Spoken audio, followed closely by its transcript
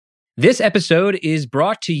This episode is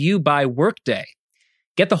brought to you by Workday.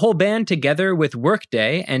 Get the whole band together with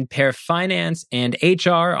Workday and pair finance and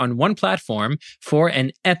HR on one platform for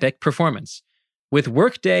an epic performance. With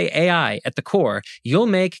Workday AI at the core, you'll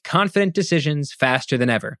make confident decisions faster than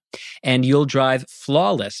ever. And you'll drive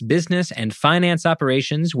flawless business and finance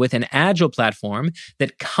operations with an agile platform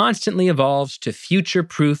that constantly evolves to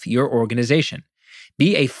future-proof your organization.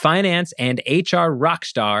 Be a finance and HR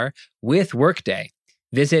rockstar with Workday.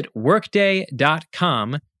 Visit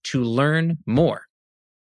workday.com to learn more.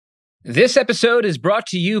 This episode is brought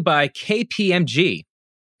to you by KPMG.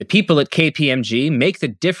 The people at KPMG make the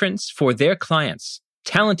difference for their clients.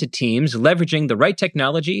 Talented teams leveraging the right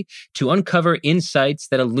technology to uncover insights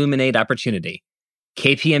that illuminate opportunity.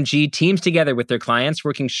 KPMG teams together with their clients,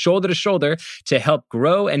 working shoulder to shoulder to help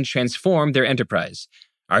grow and transform their enterprise.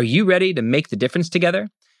 Are you ready to make the difference together?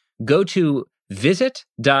 Go to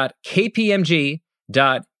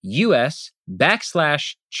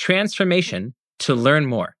visit.kpmg.us/transformation to learn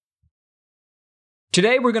more.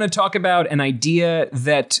 Today, we're going to talk about an idea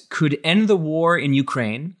that could end the war in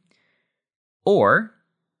Ukraine or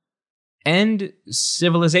end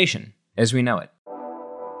civilization as we know it.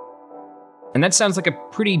 And that sounds like a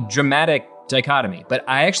pretty dramatic dichotomy, but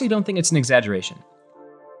I actually don't think it's an exaggeration.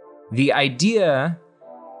 The idea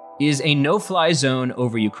is a no-fly zone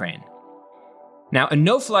over Ukraine. Now, a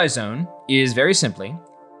no-fly zone is very simply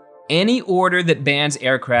any order that bans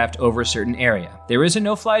aircraft over a certain area. There is a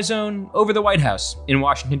no-fly zone over the White House in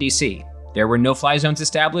Washington, D.C. There were no-fly zones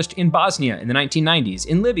established in Bosnia in the 1990s,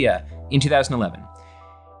 in Libya in 2011.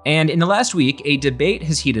 And in the last week, a debate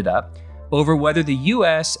has heated up over whether the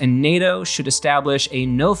U.S. and NATO should establish a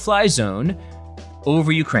no-fly zone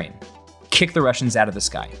over Ukraine, kick the Russians out of the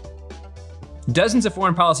sky. Dozens of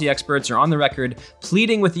foreign policy experts are on the record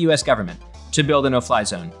pleading with the U.S. government to build a no-fly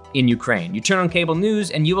zone in Ukraine. You turn on cable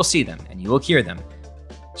news and you will see them and you will hear them.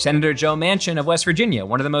 Senator Joe Manchin of West Virginia,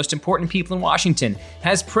 one of the most important people in Washington,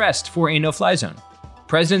 has pressed for a no-fly zone.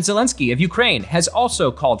 President Zelensky of Ukraine has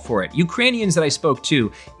also called for it. Ukrainians that I spoke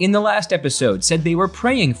to in the last episode said they were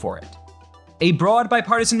praying for it. A broad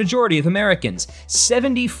bipartisan majority of Americans,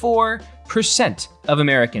 74% of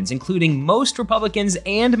Americans, including most Republicans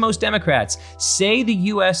and most Democrats, say the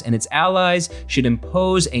U.S. and its allies should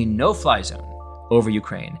impose a no-fly zone over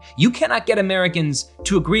Ukraine. You cannot get Americans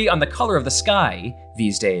to agree on the color of the sky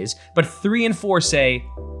these days, but 3 in 4 say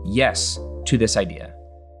yes to this idea.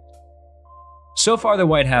 So far, the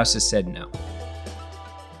White House has said no.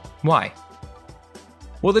 Why?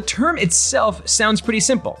 Well, the term itself sounds pretty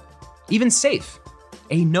simple. Even safe.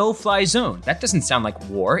 A no-fly zone. That doesn't sound like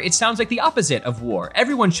war. It sounds like the opposite of war.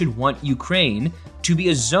 Everyone should want Ukraine to be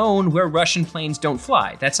a zone where Russian planes don't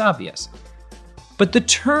fly. That's obvious. But the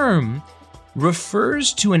term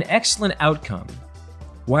refers to an excellent outcome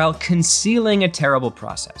while concealing a terrible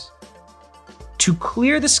process. To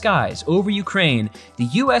clear the skies over Ukraine, the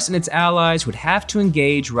US and its allies would have to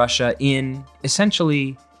engage Russia in,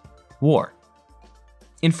 essentially, war.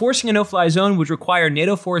 Enforcing a no-fly zone would require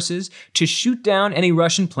NATO forces to shoot down any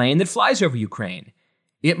Russian plane that flies over Ukraine.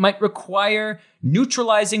 It might require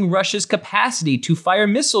neutralizing Russia's capacity to fire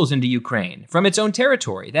missiles into Ukraine from its own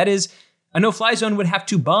territory. That is, a no-fly zone would have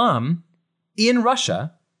to bomb in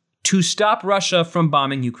Russia to stop Russia from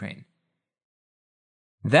bombing Ukraine.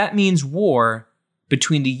 That means war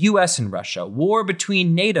between the US and Russia, war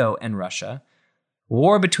between NATO and Russia,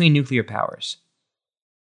 war between nuclear powers.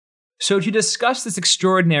 So to discuss this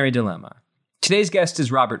extraordinary dilemma, today's guest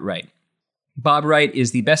is Robert Wright. Bob Wright is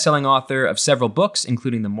the best-selling author of several books,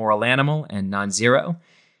 including The Moral Animal and Non-Zero.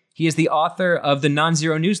 He is the author of the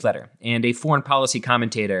Non-Zero newsletter and a foreign policy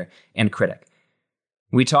commentator and critic.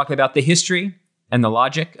 We talk about the history and the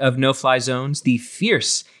logic of no-fly zones, the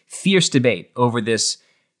fierce debate over this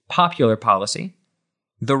popular policy,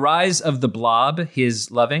 the rise of the blob,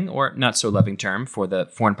 his loving or not so loving term for the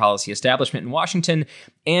foreign policy establishment in Washington,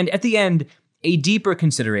 and at the end, a deeper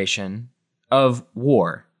consideration of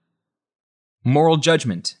war, moral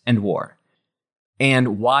judgment and war,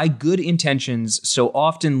 and why good intentions so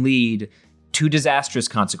often lead to disastrous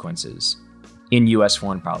consequences in U.S.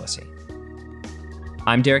 foreign policy.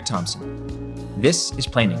 I'm Derek Thompson. This is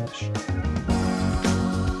Plain English.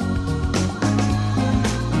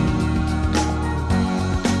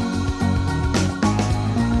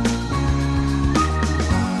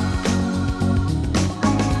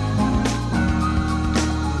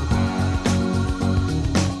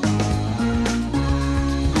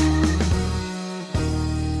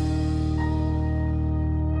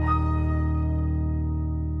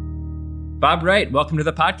 Bob Wright, welcome to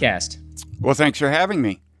the podcast. Well, thanks for having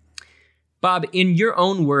me. Bob, in your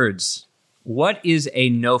own words, What is a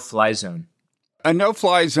no-fly zone? A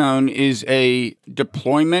no-fly zone is a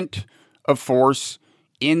deployment of force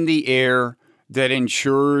in the air that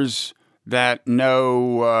ensures that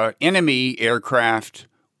no enemy aircraft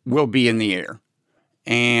will be in the air.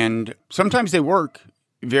 And sometimes they work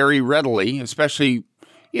very readily, especially,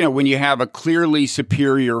 when you have a clearly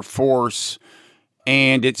superior force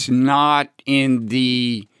and it's not in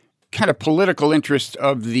the kind of political interest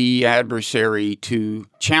of the adversary to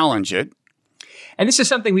challenge it. And this is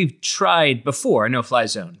something we've tried before, a no-fly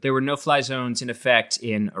zone. There were no-fly zones in effect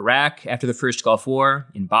in Iraq after the first Gulf War,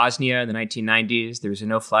 in Bosnia in the 1990s. There was a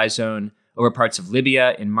no-fly zone over parts of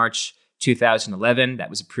Libya in March 2011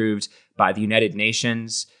 that was approved by the United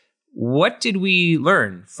Nations. What did we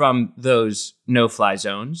learn from those no-fly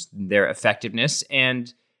zones, their effectiveness,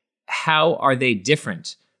 and how are they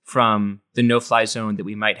different from the no-fly zone that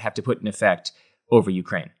we might have to put in effect over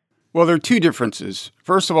Ukraine? Well, there are two differences.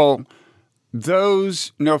 First of all,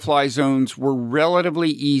 those no-fly zones were relatively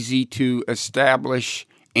easy to establish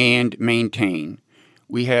and maintain.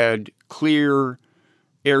 We had clear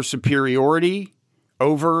air superiority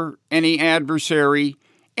over any adversary,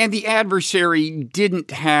 and the adversary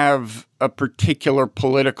didn't have a particular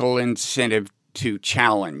political incentive to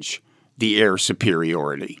challenge the air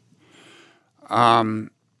superiority.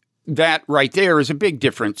 That right there is a big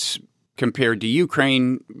difference compared to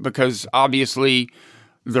Ukraine because obviously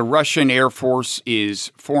the Russian Air Force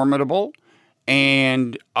is formidable,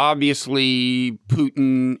 and obviously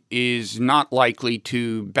Putin is not likely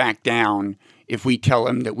to back down if we tell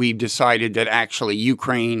him that we've decided that actually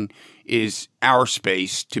Ukraine is our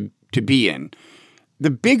space to be in.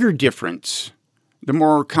 The bigger difference, the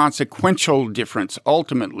more consequential difference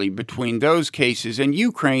ultimately between those cases and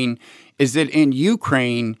Ukraine is that in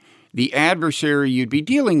Ukraine, the adversary you'd be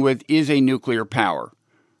dealing with is a nuclear power.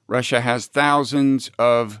 Russia has thousands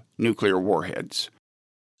of nuclear warheads.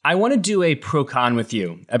 I want to do a pro-con with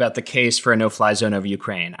you about the case for a no-fly zone over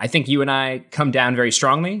Ukraine. I think you and I come down very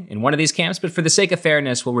strongly in one of these camps, but for the sake of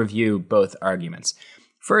fairness, we'll review both arguments.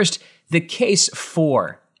 First, the case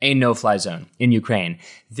for a no-fly zone in Ukraine.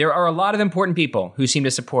 There are a lot of important people who seem to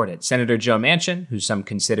support it. Senator Joe Manchin, who some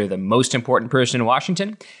consider the most important person in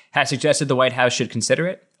Washington, has suggested the White House should consider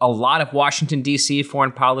it. A lot of Washington, D.C.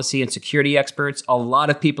 foreign policy and security experts, a lot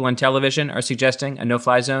of people on television are suggesting a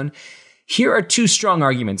no-fly zone. Here are two strong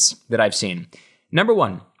arguments that I've seen. Number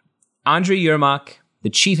one, Andriy Yermak, the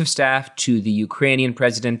chief of staff to the Ukrainian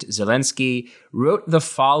President Zelensky, wrote the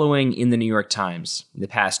following in the New York Times the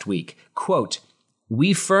past week. Quote,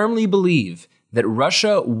 "We firmly believe that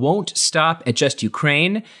Russia won't stop at just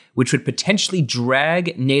Ukraine, which would potentially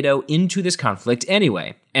drag NATO into this conflict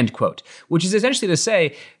anyway," end quote. Which is essentially to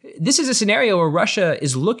say, this is a scenario where Russia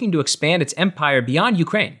is looking to expand its empire beyond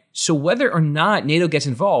Ukraine. So whether or not NATO gets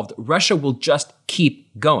involved, Russia will just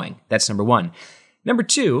keep going. That's number one. Number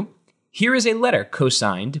two, here is a letter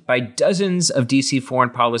co-signed by dozens of DC foreign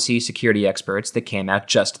policy security experts that came out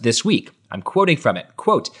just this week. I'm quoting from it.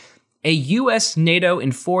 Quote, "A U.S. NATO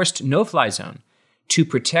enforced no-fly zone to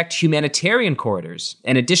protect humanitarian corridors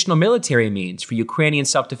and additional military means for Ukrainian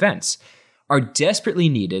self-defense are desperately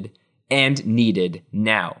needed and needed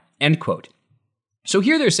now," end quote. So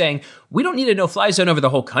here they're saying, we don't need a no-fly zone over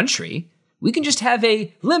the whole country. We can just have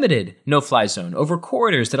a limited no-fly zone over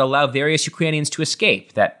corridors that allow various Ukrainians to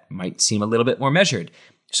escape. That might seem a little bit more measured.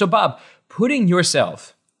 So Bob, putting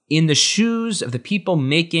yourself in the shoes of the people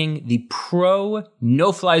making the pro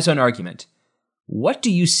no-fly zone argument, what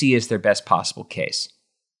do you see as their best possible case?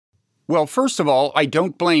 Well, first of all, I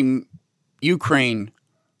don't blame Ukraine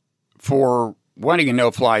for wanting a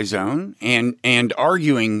no-fly zone and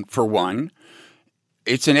arguing for one.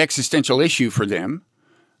 It's an existential issue for them.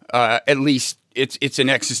 At least it's an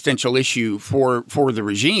existential issue for the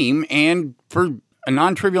regime and for a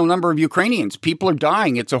non-trivial number of Ukrainians. People are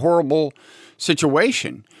dying. It's a horrible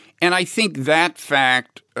situation. And I think that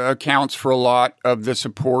fact accounts for a lot of the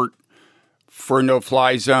support for a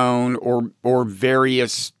no-fly zone or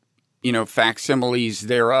various, facsimiles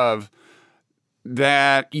thereof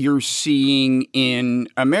that you're seeing in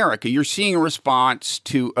America. You're seeing a response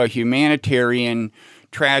to a humanitarian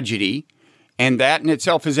tragedy, and that in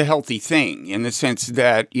itself is a healthy thing in the sense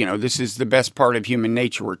that, this is the best part of human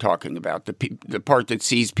nature we're talking about, the part that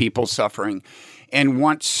sees people suffering and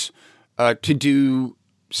wants to do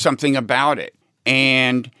something about it.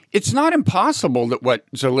 And it's not impossible that what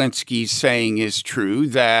Zelensky's saying is true,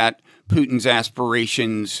 that Putin's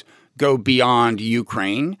aspirations go beyond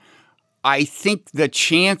Ukraine. I think the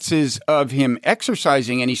chances of him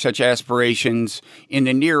exercising any such aspirations in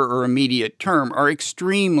the near or immediate term are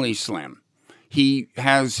extremely slim. He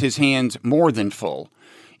has his hands more than full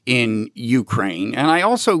in Ukraine. And I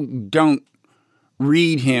also don't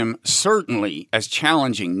read him certainly as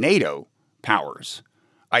challenging NATO powers.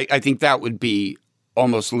 I think that would be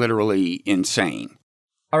almost literally insane.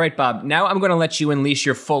 All right, Bob, now I'm going to let you unleash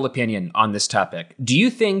your full opinion on this topic. Do you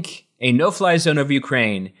think a no-fly zone over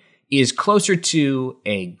Ukraine is closer to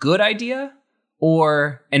a good idea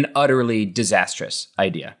or an utterly disastrous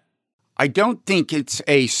idea? I don't think it's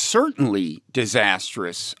a certainly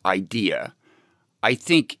disastrous idea. I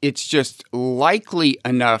think it's just likely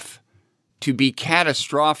enough to be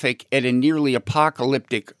catastrophic at a nearly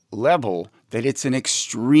apocalyptic level that it's an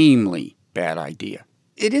extremely bad idea.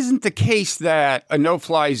 It isn't the case that a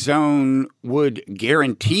no-fly zone would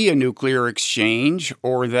guarantee a nuclear exchange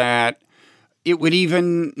or that it would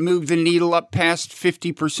even move the needle up past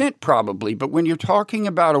 50% probably. But when you're talking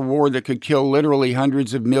about a war that could kill literally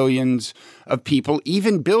hundreds of millions of people,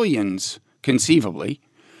 even billions conceivably,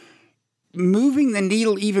 moving the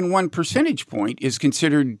needle even 1 percentage point is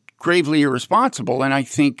considered gravely irresponsible, and I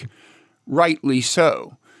think rightly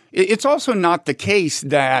so. It's also not the case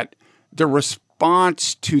that the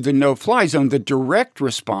response to the no-fly zone, the direct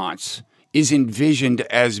response, is envisioned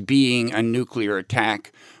as being a nuclear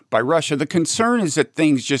attack by Russia. The concern is that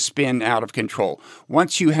things just spin out of control.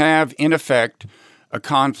 Once you have, in effect, a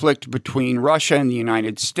conflict between Russia and the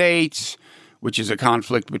United States, which is a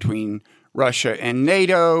conflict between Russia and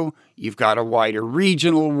NATO, you've got a wider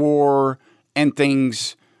regional war, and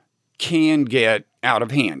things can get out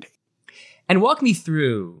of hand. And walk me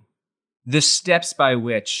through the steps by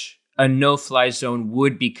which a no-fly zone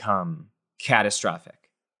would become catastrophic.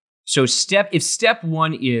 So if step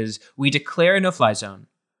one is we declare a no-fly zone,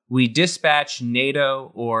 we dispatch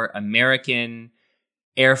NATO or American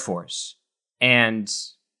Air Force and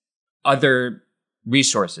other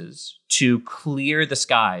resources to clear the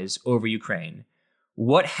skies over Ukraine.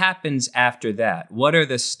 What happens after that? What are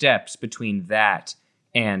the steps between that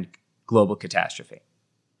and global catastrophe?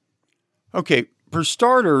 Okay, for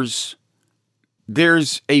starters,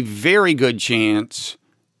 there's a very good chance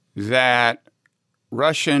that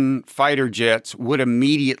Russian fighter jets would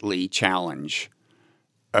immediately challenge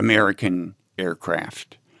American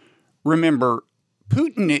aircraft. Remember,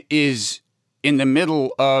 Putin is in the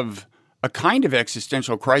middle of a kind of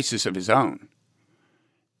existential crisis of his own.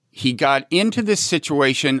 He got into this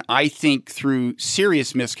situation, I think, through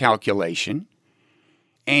serious miscalculation,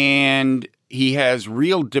 and he has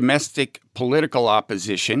real domestic political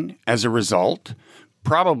opposition as a result,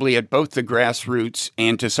 probably at both the grassroots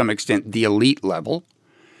and to some extent the elite level.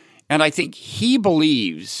 And I think he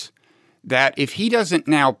believes that if he doesn't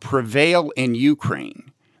now prevail in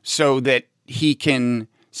Ukraine so that he can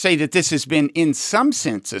say that this has been in some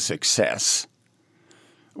sense a success,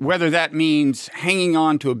 whether that means hanging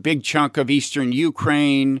on to a big chunk of eastern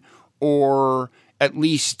Ukraine or at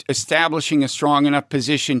least establishing a strong enough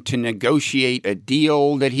position to negotiate a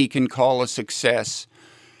deal that he can call a success.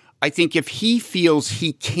 I think if he feels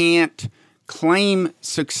he can't claim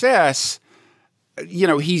success,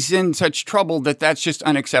 he's in such trouble that that's just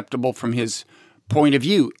unacceptable from his point of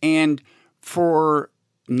view. And for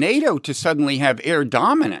NATO to suddenly have air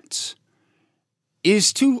dominance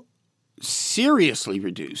is to seriously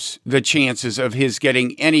reduce the chances of his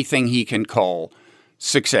getting anything he can call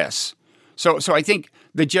success. So I think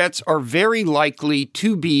the jets are very likely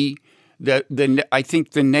to be I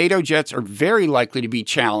think the NATO jets are very likely to be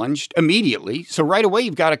challenged immediately. So right away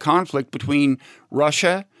you've got a conflict between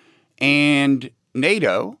Russia and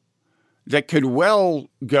NATO that could well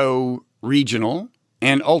go regional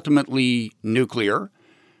and ultimately nuclear.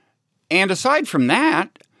 And aside from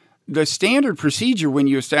that, the standard procedure when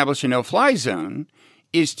you establish a no-fly zone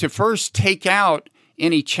is to first take out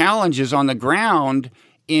any challenges on the ground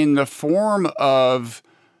in the form of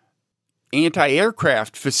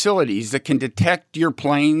anti-aircraft facilities that can detect your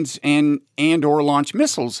planes and or launch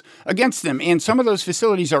missiles against them. And some of those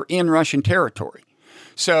facilities are in Russian territory.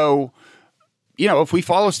 So, if we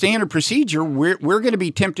follow standard procedure, we're going to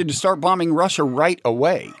be tempted to start bombing Russia right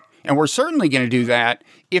away. And we're certainly going to do that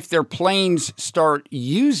if their planes start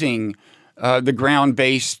using the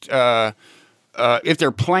ground-based if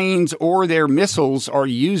their planes or their missiles are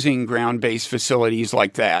using ground-based facilities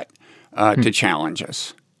like that to challenge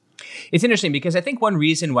us. It's interesting because I think one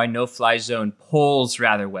reason why no-fly zone polls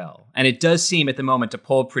rather well, and it does seem at the moment to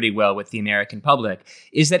poll pretty well with the American public,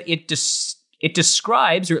 is that it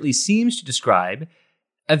describes, or at least seems to describe,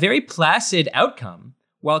 a very placid outcome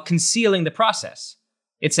while concealing the process.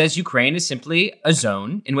 It says Ukraine is simply a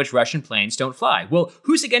zone in which Russian planes don't fly. Well,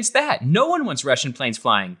 who's against that? No one wants Russian planes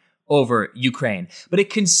flying over Ukraine, but it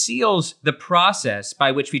conceals the process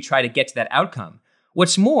by which we try to get to that outcome.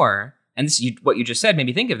 What's more, and what you just said made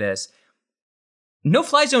me think of this,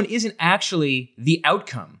 no-fly zone isn't actually the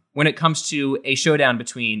outcome when it comes to a showdown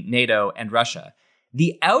between NATO and Russia.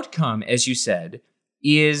 The outcome, as you said,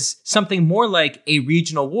 is something more like a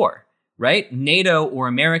regional war, right? NATO or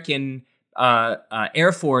American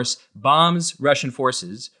Air Force bombs Russian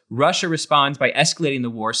forces. Russia responds by escalating the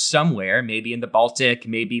war somewhere, maybe in the Baltic,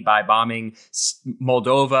 maybe by bombing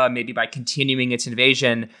Moldova, maybe by continuing its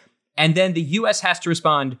invasion. And then the U.S. has to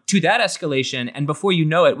respond to that escalation. And before you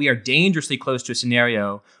know it, we are dangerously close to a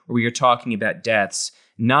scenario where we are talking about deaths,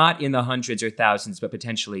 not in the hundreds or thousands, but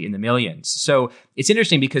potentially in the millions. So it's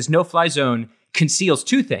interesting because no-fly zone conceals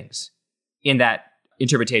two things in that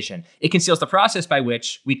interpretation. It conceals the process by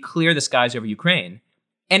which we clear the skies over Ukraine,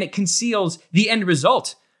 and it conceals the end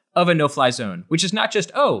result of a no-fly zone, which is not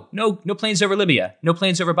just, no planes over Libya, no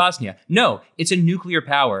planes over Bosnia. No, it's a nuclear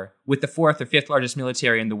power with the fourth or fifth largest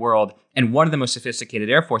military in the world and one of the most sophisticated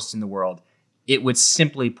air forces in the world. It would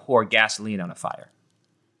simply pour gasoline on a fire.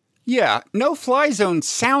 Yeah, no-fly zone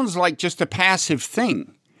sounds like just a passive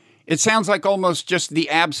thing. It sounds like almost just the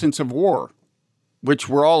absence of war, which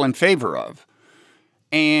we're all in favor of.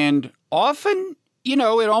 And often, it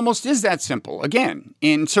almost is that simple. Again,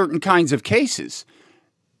 in certain kinds of cases.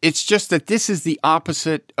 It's just that this is the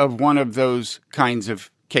opposite of one of those kinds of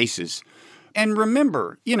cases. And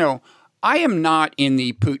remember, I am not in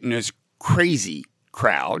the Putin is crazy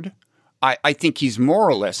crowd. I think he's more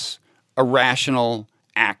or less a rational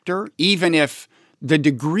actor, even if the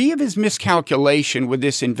degree of his miscalculation with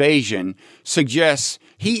this invasion suggests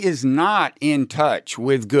he is not in touch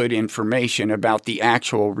with good information about the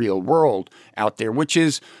actual real world out there, which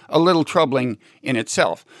is a little troubling in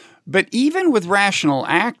itself. But even with rational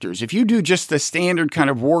actors, if you do just the standard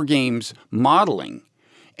kind of war games modeling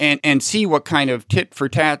and see what kind of tit for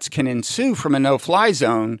tats can ensue from a no-fly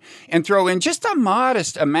zone and throw in just a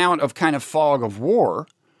modest amount of kind of fog of war,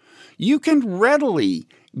 you can readily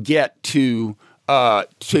get to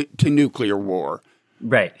nuclear war.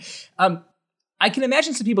 Right. I can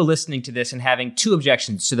imagine some people listening to this and having two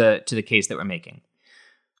objections to the case that we're making.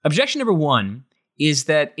 Objection number one is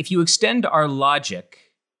that if you extend our logic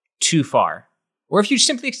too far, or if you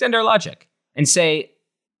simply extend our logic and say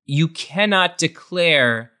you cannot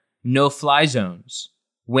declare no-fly zones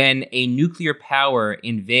when a nuclear power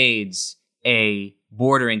invades a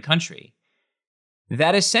bordering country,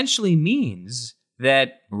 that essentially means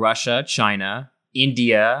that Russia, China,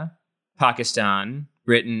 India, Pakistan,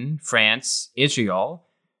 Britain, France, Israel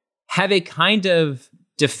have a kind of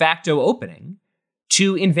de facto opening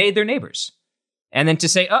to invade their neighbors. And then to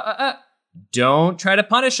say, don't try to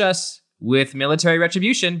punish us with military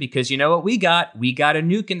retribution because you know what we got? We got a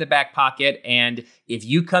nuke in the back pocket. And if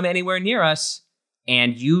you come anywhere near us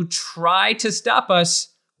and you try to stop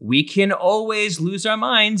us, we can always lose our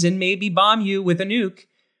minds and maybe bomb you with a nuke.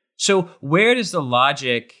 So where does the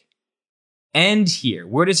logic end here?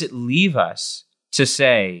 Where does it leave us to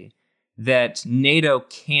say that NATO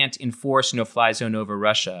can't enforce no-fly zone over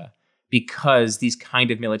Russia because these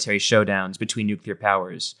kind of military showdowns between nuclear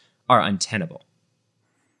powers are untenable?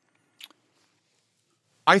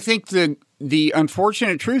 I think the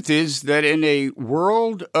unfortunate truth is that in a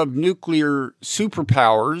world of nuclear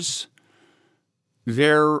superpowers,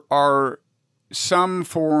 there are some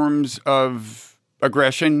forms of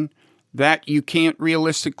aggression that you can't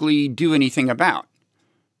realistically do anything about.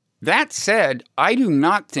 That said, I do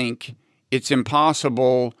not think it's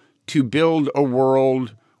impossible to build a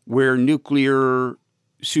world where nuclear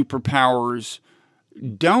superpowers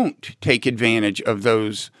don't take advantage of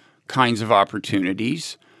those kinds of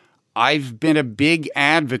opportunities. I've been a big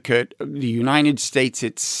advocate of the United States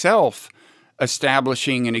itself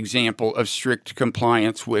establishing an example of strict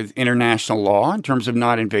compliance with international law in terms of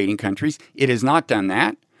not invading countries. It has not done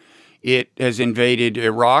that. It has invaded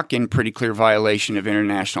Iraq in pretty clear violation of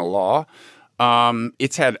international law.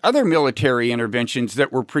 It's had other military interventions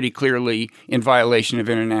that were pretty clearly in violation of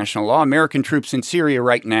international law. American troops in Syria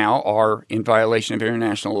right now are in violation of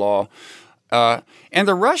international law. And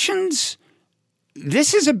the Russians,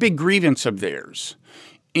 this is a big grievance of theirs.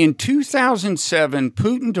 In 2007,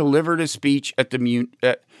 Putin delivered a speech at the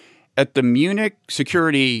Munich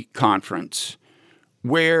Security Conference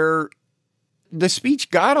where the speech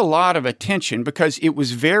got a lot of attention because it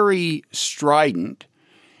was very strident.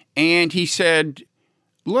 And he said,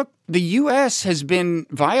 look, the U.S. has been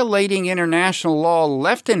violating international law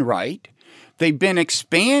left and right. They've been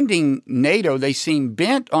expanding NATO. They seem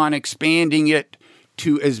bent on expanding it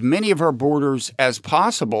to as many of our borders as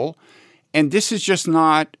possible. And this is just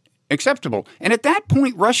not acceptable. And at that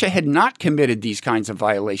point, Russia had not committed these kinds of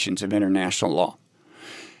violations of international law.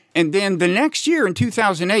 And then the next year, in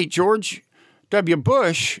 2008, George W.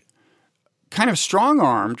 Bush kind of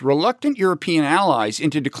strong-armed reluctant European allies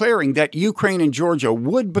into declaring that Ukraine and Georgia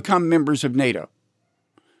would become members of NATO.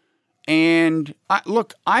 And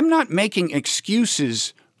look, I'm not making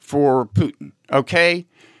excuses for Putin, okay?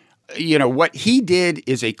 You know, what he did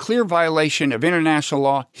is a clear violation of international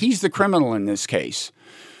law. He's the criminal in this case.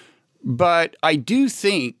 But I do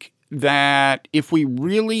think that if we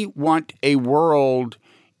really want a world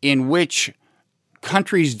in which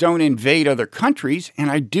countries don't invade other countries, and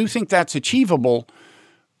I do think that's achievable,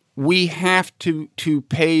 we have to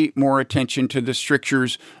pay more attention to the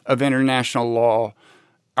strictures of international law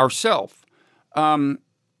ourselves. In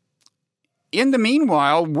the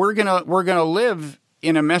meanwhile, we're gonna live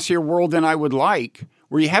in a messier world than I would like,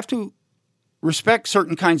 where you have to respect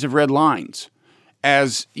certain kinds of red lines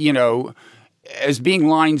as, you know, as being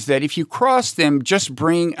lines that if you cross them, just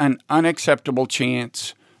bring an unacceptable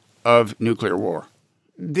chance of nuclear war.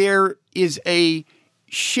 There is a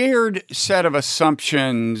shared set of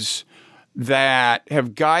assumptions that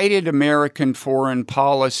have guided American foreign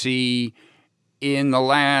policy in the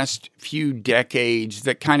last few decades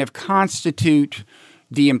that kind of constitute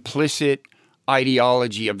the implicit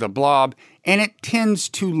ideology of the blob, and it tends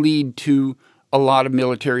to lead to a lot of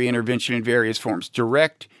military intervention in various forms.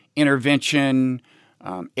 Direct intervention,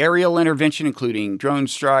 aerial intervention, including drone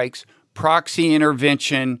strikes, proxy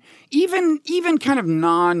intervention, even kind of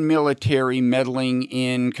non-military meddling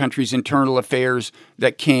in countries' internal affairs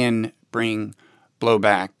that can bring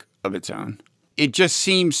blowback of its own. It just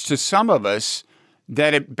seems to some of us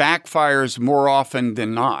that it backfires more often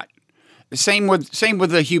than not. Same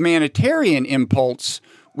with the humanitarian impulse,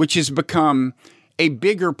 which has become a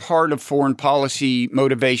bigger part of foreign policy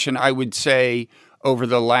motivation, I would say, over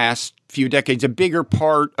the last few decades, a bigger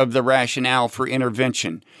part of the rationale for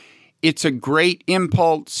intervention. It's a great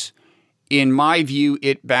impulse. In my view,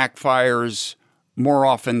 it backfires more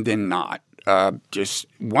often than not. Just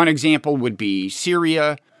one example would be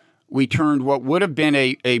Syria. We turned what would have been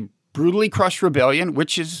a brutally crushed rebellion,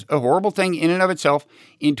 which is a horrible thing in and of itself,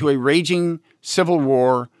 into a raging civil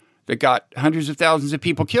war that got hundreds of thousands of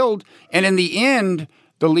people killed. And in the end,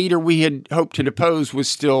 the leader we had hoped to depose was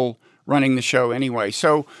still running the show anyway.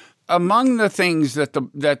 So among the things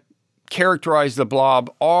that characterize the blob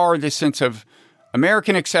are the sense of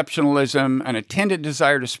American exceptionalism, an attendant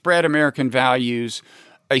desire to spread American values,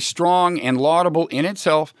 a strong and laudable in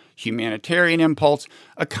itself humanitarian impulse,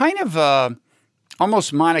 a kind of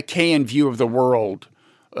almost Manichaean view of the world,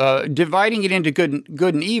 dividing it into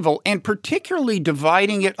good and evil, and particularly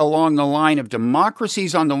dividing it along the line of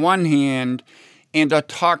democracies on the one hand and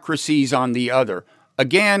autocracies on the other.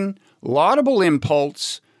 Again, laudable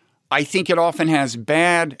impulse. I think it often has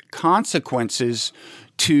bad consequences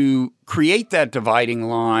to create that dividing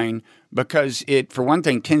line because it, for one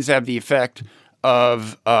thing, tends to have the effect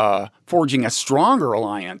of forging a stronger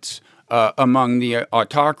alliance among the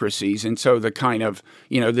autocracies. And so the kind of,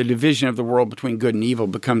 the division of the world between good and evil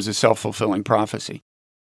becomes a self-fulfilling prophecy.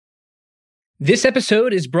 This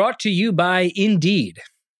episode is brought to you by Indeed.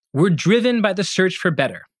 We're driven by the search for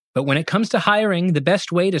better. But when it comes to hiring, the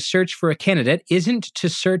best way to search for a candidate isn't to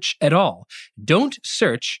search at all. Don't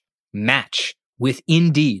search, match with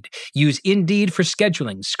Indeed. Use Indeed for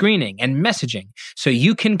scheduling, screening, and messaging so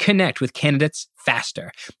you can connect with candidates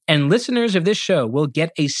faster. And listeners of this show will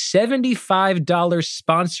get a $75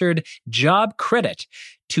 sponsored job credit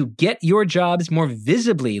to get your jobs more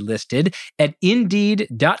visibly listed at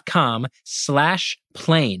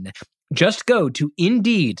Indeed.com/plane. Just go to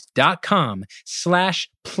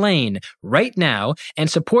Indeed.com/plane right now and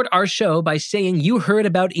support our show by saying you heard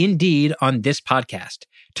about Indeed on this podcast.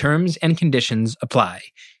 Terms and conditions apply.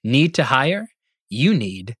 Need to hire? You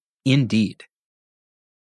need Indeed.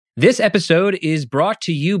 This episode is brought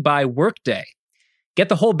to you by Workday. Get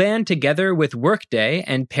the whole band together with Workday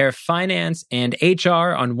and pair finance and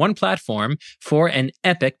HR on one platform for an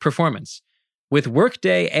epic performance. With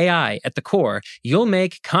Workday AI at the core, you'll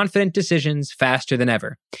make confident decisions faster than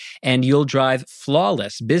ever. And you'll drive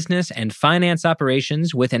flawless business and finance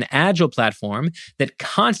operations with an agile platform that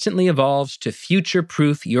constantly evolves to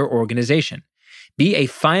future-proof your organization. Be a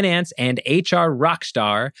finance and HR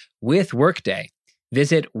rockstar with Workday.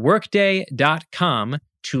 Visit Workday.com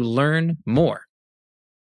to learn more.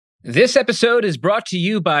 This episode is brought to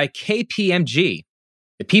you by KPMG.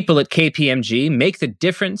 The people at KPMG make the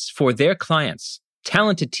difference for their clients.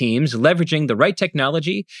 Talented teams leveraging the right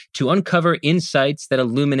technology to uncover insights that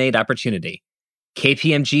illuminate opportunity.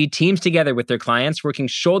 KPMG teams together with their clients, working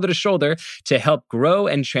shoulder to shoulder to help grow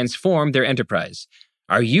and transform their enterprise.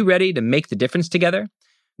 Are you ready to make the difference together?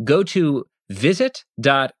 Go to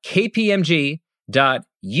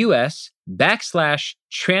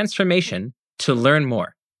visit.kpmg.us/transformation to learn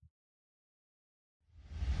more.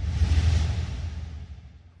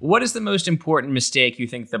 What is the most important mistake you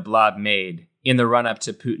think the Blob made in the run-up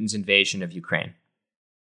to Putin's invasion of Ukraine?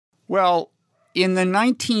 Well, in the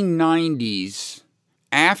 1990s,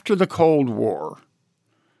 after the Cold War,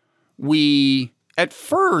 we at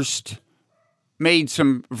first made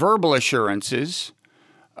some verbal assurances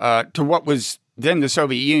to what was then the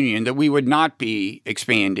Soviet Union that we would not be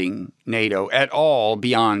expanding NATO at all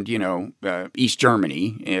beyond, East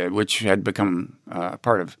Germany, which had become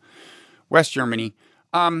part of West Germany.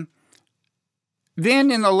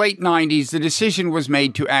 Then in the late 90s, the decision was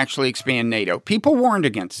made to actually expand NATO. People warned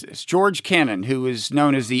against this. George Kennan, who is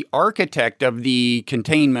known as the architect of the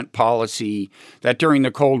containment policy that during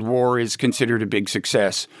the Cold War is considered a big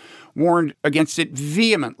success, warned against it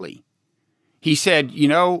vehemently. He said,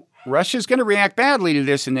 Russia's going to react badly to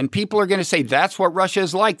this, and then people are going to say, that's what Russia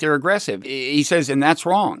is like. They're aggressive. He says, and that's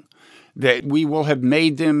wrong, that we will have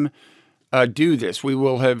made them do this. We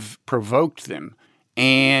will have provoked them.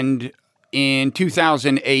 And in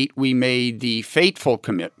 2008, we made the fateful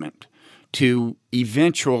commitment to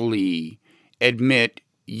eventually admit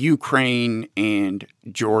Ukraine and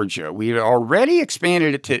Georgia. We had already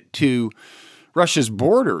expanded it to Russia's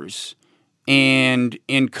borders and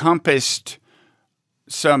encompassed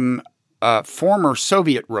some former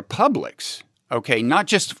Soviet republics, okay, not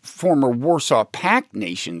just former Warsaw Pact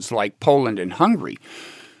nations like Poland and Hungary.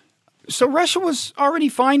 So Russia was already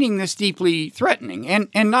finding this deeply threatening,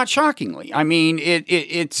 and not shockingly. I mean,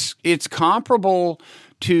 it's comparable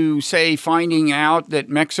to, say, finding out that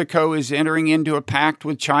Mexico is entering into a pact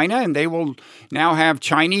with China, and they will now have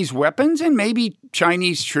Chinese weapons and maybe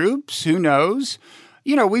Chinese troops. Who knows?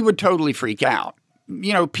 We would totally freak out.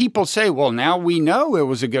 People say, well, now we know it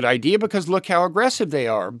was a good idea because look how aggressive they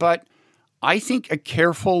are. But I think a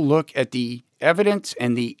careful look at the evidence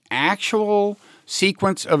and the actual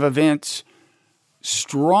sequence of events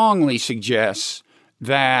strongly suggests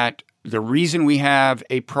that the reason we have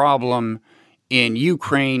a problem in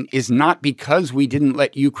Ukraine is not because we didn't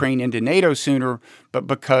let Ukraine into NATO sooner, but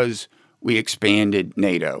because we expanded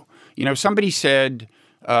NATO. Somebody said,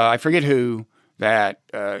 I forget who, that,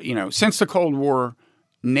 since the Cold War,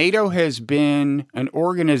 NATO has been an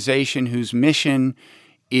organization whose mission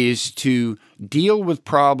is to deal with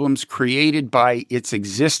problems created by its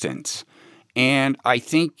existence. And I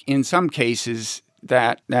think in some cases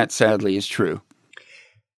that sadly is true.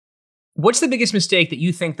 What's the biggest mistake that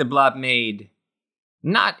you think the Blob made,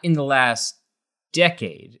 not in the last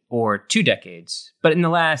decade or 2 decades, but in the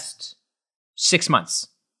last 6 months?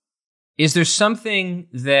 Is there something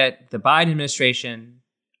that the Biden administration,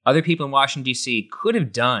 other people in Washington, D.C. could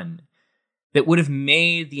have done that would have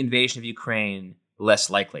made the invasion of Ukraine less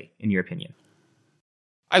likely, in your opinion?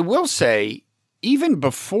 I will say, even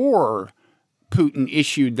before Putin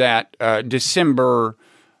issued that December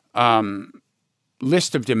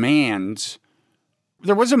list of demands,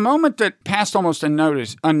 there was a moment that passed almost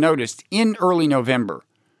unnoticed in early November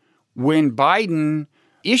when Biden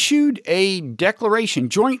issued a declaration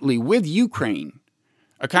jointly with Ukraine,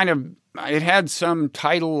 it had some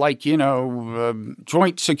title like,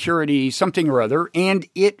 joint security, something or other, and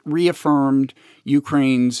it reaffirmed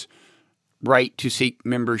Ukraine's right to seek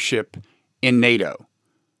membership in NATO.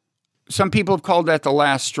 Some people have called that the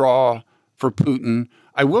last straw for Putin.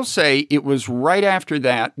 I will say it was right after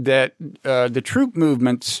that the troop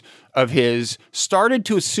movements of his started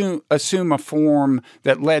to assume a form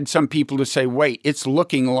that led some people to say, wait, it's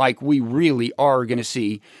looking like we really are going to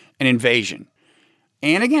see an invasion.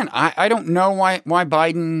 And again, I don't know why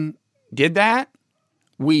Biden did that.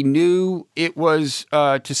 We knew it was,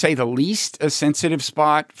 to say the least, a sensitive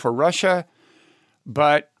spot for Russia.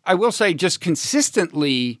 But I will say just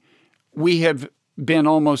consistently, we have been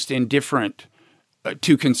almost indifferent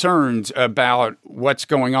to concerns about what's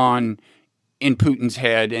going on in Putin's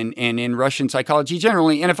head and in Russian psychology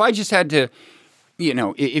generally. And if I just had to,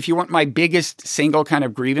 if you want my biggest single kind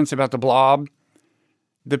of grievance about the Blob,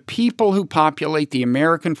 the people who populate the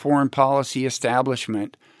American foreign policy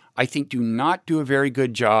establishment, I think, do not do a very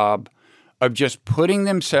good job of just putting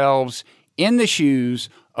themselves in the shoes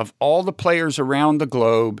of all the players around the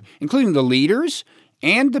globe, including the leaders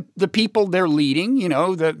and the people they're leading,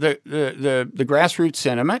 the grassroots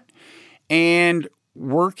sentiment, and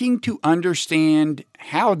working to understand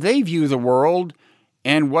how they view the world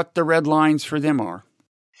and what the red lines for them are.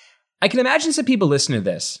 I can imagine some people listening to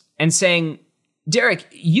this and saying, Derek,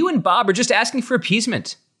 you and Bob are just asking for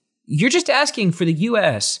appeasement. You're just asking for the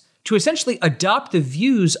U.S. to essentially adopt the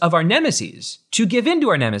views of our nemesis, to give in to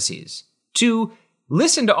our nemesis. to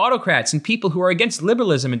listen to autocrats and people who are against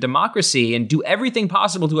liberalism and democracy and do everything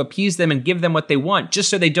possible to appease them and give them what they want just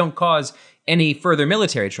so they don't cause any further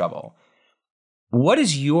military trouble. What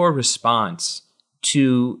is your response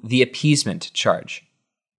to the appeasement charge?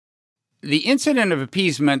 The incident of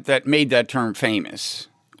appeasement that made that term famous,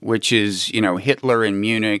 which is, Hitler in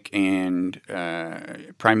Munich and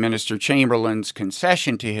Prime Minister Chamberlain's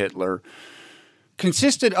concession to Hitler,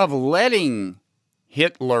 consisted of letting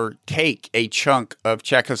Hitler take a chunk of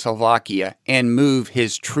Czechoslovakia and move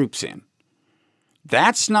his troops in.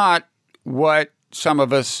 That's not what some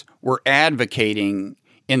of us were advocating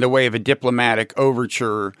in the way of a diplomatic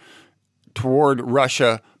overture toward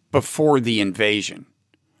Russia before the invasion.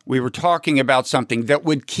 We were talking about something that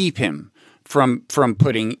would keep him from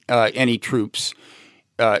putting any troops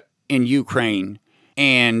in Ukraine.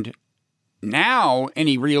 And now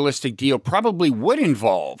any realistic deal probably would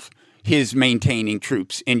involve his maintaining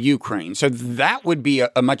troops in Ukraine. So that would be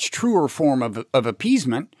a much truer form of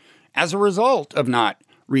appeasement as a result of not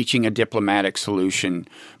reaching a diplomatic solution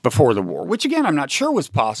before the war, which, again, I'm not sure was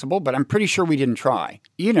possible, but I'm pretty sure we didn't try.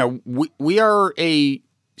 We are a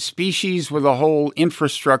species with a whole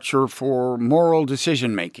infrastructure for moral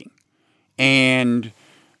decision-making. And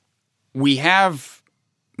we have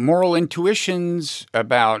moral intuitions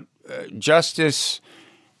about justice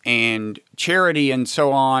and charity and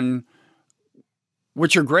so on,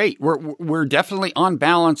 which are great. We're definitely, on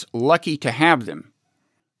balance, lucky to have them.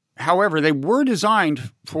 However, they were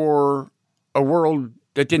designed for a world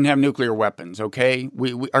that didn't have nuclear weapons, okay?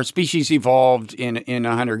 Our species evolved in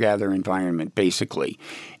a hunter-gatherer environment, basically.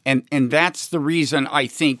 And that's the reason I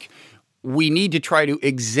think we need to try to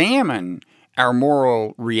examine our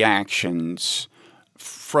moral reactions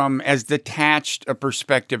from as detached a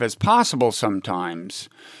perspective as possible sometimes,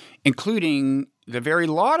 including the very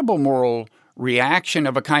laudable moral reaction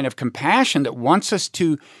of a kind of compassion that wants us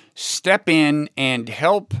to step in and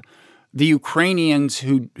help the Ukrainians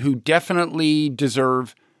who definitely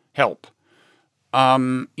deserve help.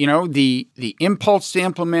 The impulse to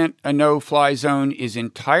implement a no-fly zone is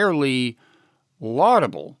entirely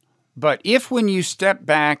laudable. But if when you step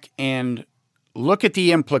back and look at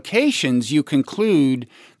the implications, you conclude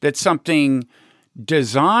that something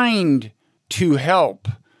designed to help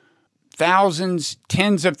thousands,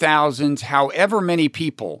 tens of thousands, however many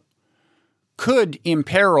people, could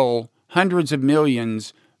imperil hundreds of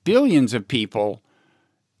millions, billions of people,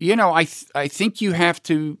 I think you have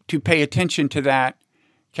to pay attention to that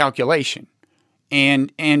calculation.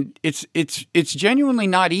 And it's genuinely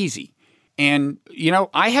not easy. And,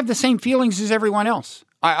 I have the same feelings as everyone else.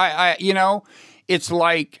 It's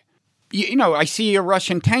like, I see a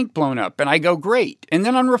Russian tank blown up and I go, great. And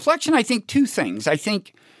then on reflection, I think two things. I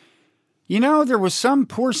think, there was some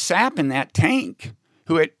poor sap in that tank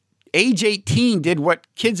who at age 18 did what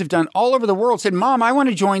kids have done all over the world, said, Mom, I want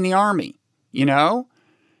to join the army,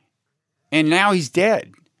 and now he's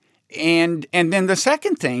dead. And then the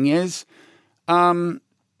second thing is, are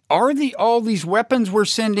all these weapons we're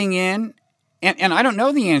sending in, and I don't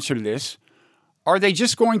know the answer to this, are they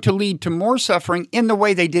just going to lead to more suffering in the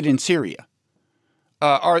way they did in Syria?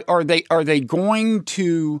 Are they going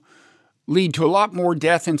to lead to a lot more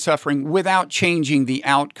death and suffering without changing the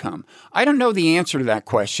outcome? I don't know the answer to that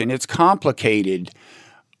question. It's complicated.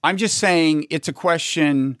 I'm just saying it's a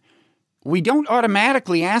question we don't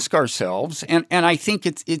automatically ask ourselves, and I think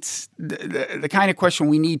it's the kind of question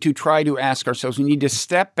we need to try to ask ourselves. We need to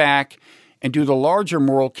step back and do the larger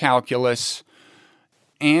moral calculus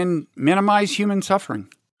and minimize human suffering.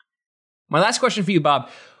 My last question for you, Bob.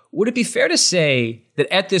 Would it be fair to say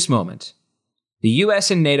that at this moment, the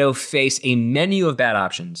U.S. and NATO face a menu of bad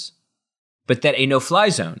options, but that a no-fly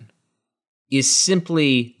zone is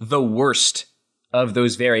simply the worst of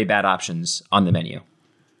those very bad options on the menu?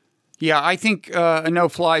 Yeah, I think a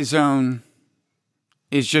no-fly zone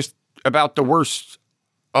is just about the worst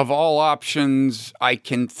of all options I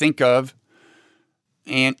can think of,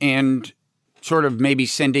 and sort of maybe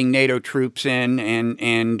sending NATO troops in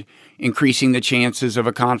and increasing the chances of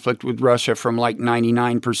a conflict with Russia from like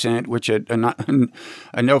 99%, which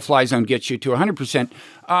a no-fly zone gets you to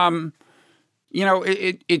 100%.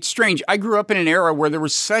 It's strange. I grew up in an era where there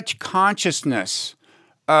was such consciousness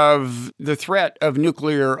of the threat of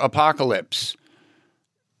nuclear apocalypse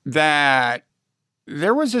that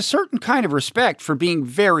there was a certain kind of respect for being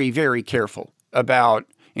very, very careful about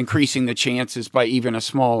increasing the chances by even a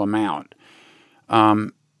small amount.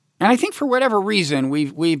 And I think for whatever reason,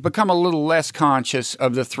 we've become a little less conscious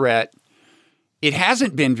of the threat. It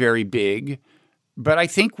hasn't been very big, but I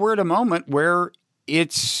think we're at a moment where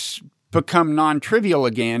it's become non-trivial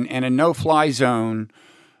again, and a no-fly zone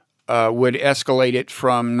would escalate it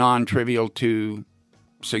from non-trivial to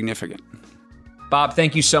significant. Bob,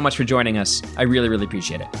 thank you so much for joining us. I really, really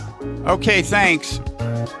appreciate it. Okay, thanks.